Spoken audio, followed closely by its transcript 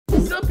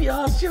up,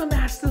 y'all? It's your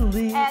Master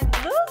Lee. And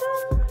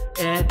Lulu.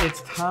 And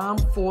it's time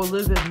for a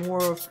little bit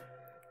more of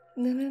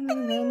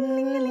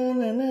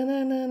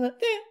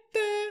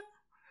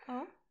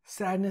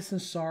sadness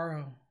and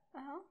sorrow.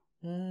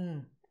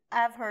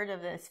 I've heard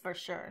of this for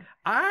sure.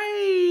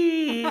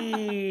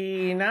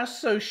 I not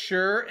so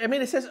sure. I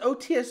mean, it says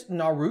OTS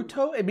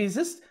Naruto. I mean, is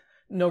this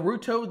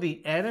Naruto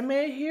the anime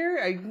here?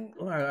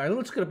 All right,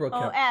 let's get a broke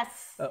up.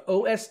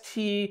 OST.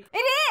 It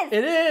is.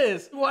 It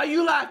is. Why are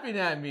you laughing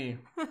at me?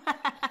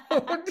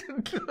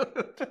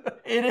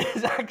 It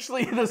is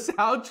actually the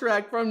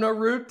soundtrack from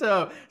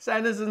Naruto,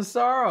 Sadness and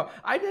Sorrow.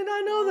 I did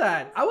not know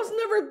that. I was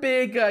never a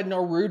big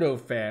Naruto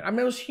fan. I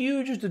mean, I was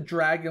huge into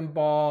Dragon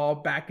Ball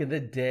back in the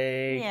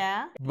day.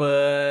 Yeah.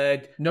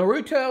 But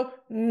Naruto,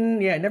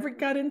 yeah, I never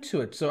got into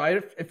it. So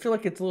I feel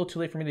like it's a little too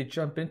late for me to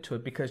jump into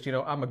it because, you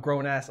know, I'm a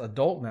grown-ass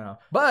adult now.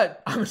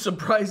 But I'm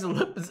surprised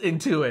Alip is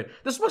into it.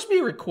 This must be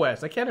a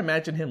request. I can't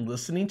imagine him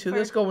listening to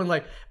this going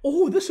like,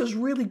 oh, this is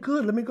really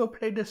good. Let me go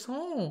play this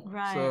song.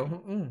 Right. So,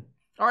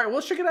 all right, well,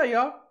 let's check it out,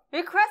 y'all.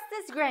 Request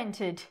is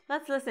granted.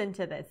 Let's listen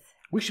to this.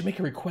 We should make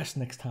a request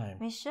next time.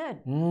 We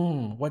should.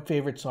 What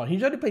favorite song?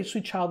 He's already played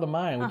Sweet Child of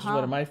Mine, which is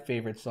one of my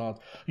favorite songs.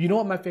 You know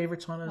what my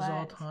favorite song is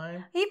all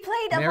time? He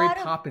played a Mary lot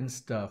of... Poppins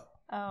stuff.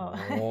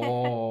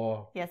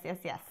 Oh. Yes.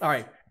 All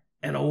right,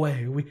 and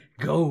away we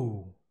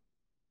go.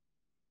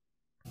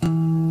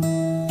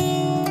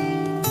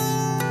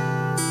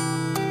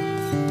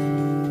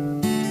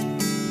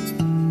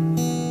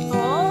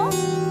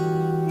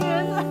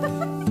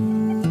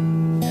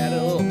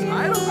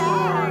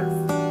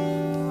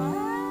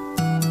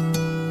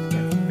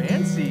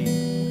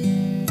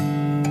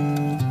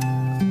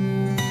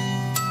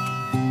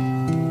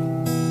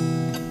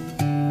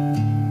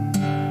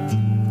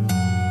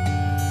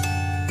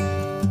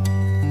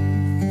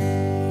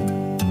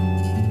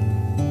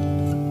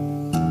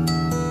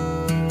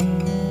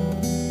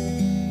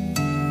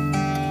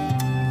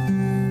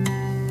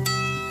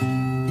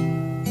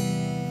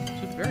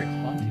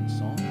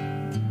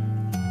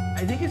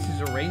 I think it's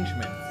his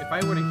arrangement. If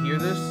I were to hear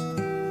this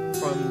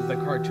from the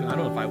cartoon, I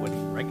don't know if I would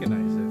even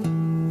recognize it.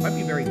 It might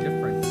be very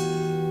different.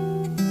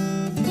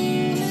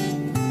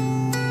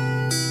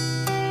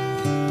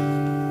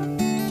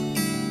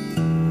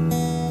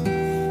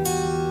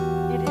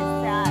 It is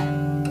sad.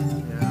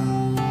 Yeah.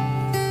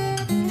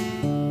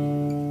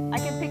 I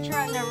can picture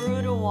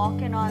Naruto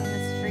walking on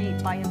the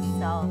street by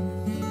himself.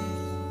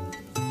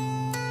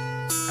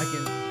 I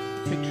can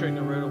picture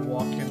Naruto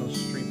walking on the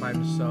street by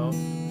himself.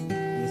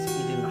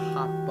 Eating a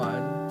hot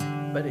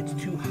bun, but it's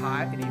too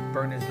hot and he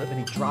burned his lip and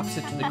he drops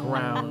it to the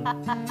ground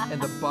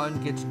and the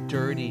bun gets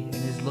dirty and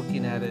he's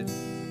looking at it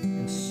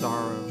in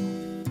sorrow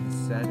and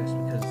sadness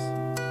because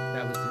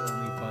that was the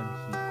only bun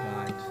he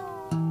got.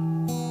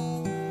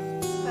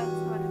 That's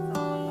what it's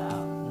all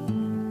about.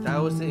 That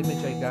was the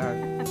image I got.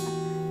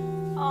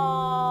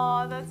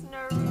 Oh, that's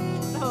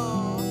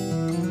Naruto.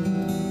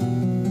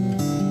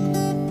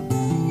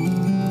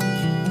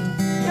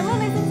 Can we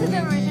listen to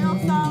the original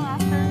song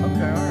after?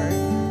 Okay, alright.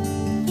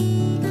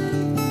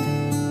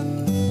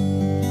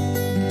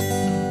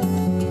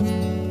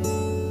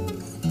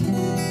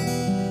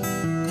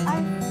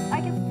 I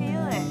can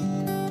feel it.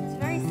 It's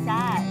very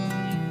sad.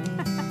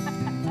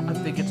 I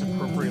think it's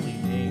appropriately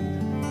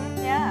named.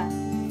 Yeah,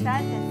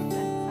 sadness and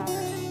sorrow.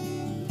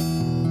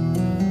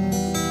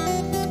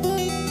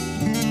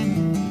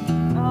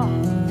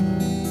 Oh.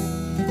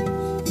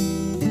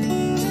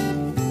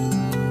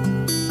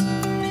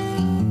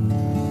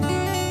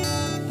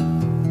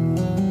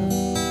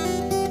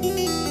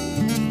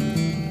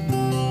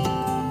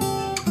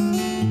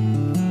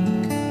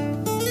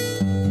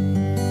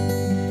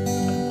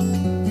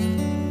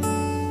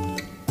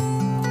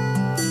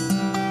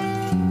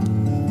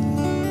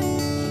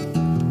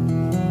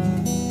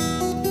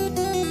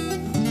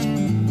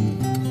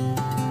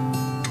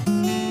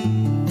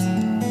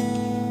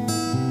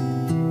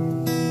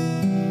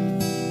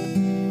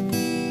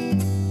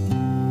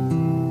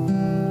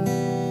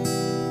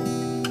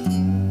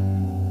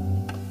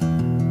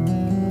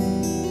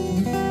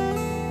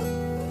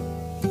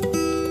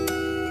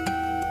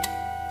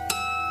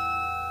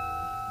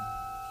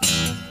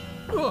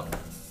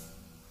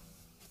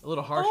 A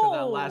little harsh on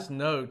that last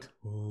note.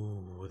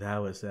 Ooh, that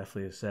was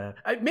definitely sad.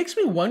 It makes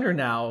me wonder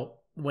now,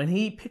 when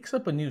he picks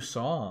up a new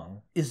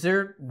song, is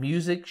there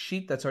music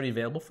sheet that's already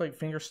available for like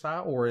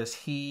Fingerstyle, or is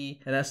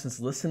he, in essence,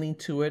 listening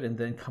to it and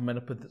then coming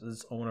up with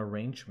his own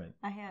arrangement?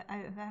 I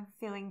have a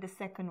feeling the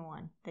second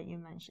one that you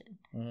mentioned.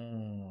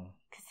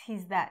 Because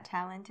he's that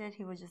talented,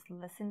 he would just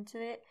listen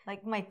to it.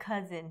 Like my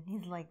cousin,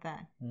 he's like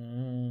that.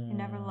 He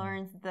never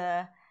learns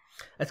the...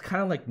 It's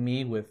kind of like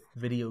me with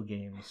video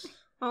games.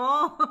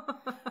 Oh.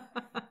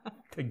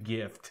 A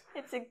gift.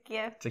 It's a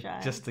gift, It's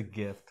just a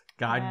gift.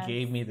 God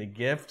gave me the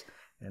gift,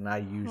 and I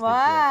used it.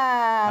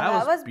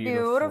 Wow, That was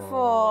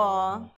beautiful.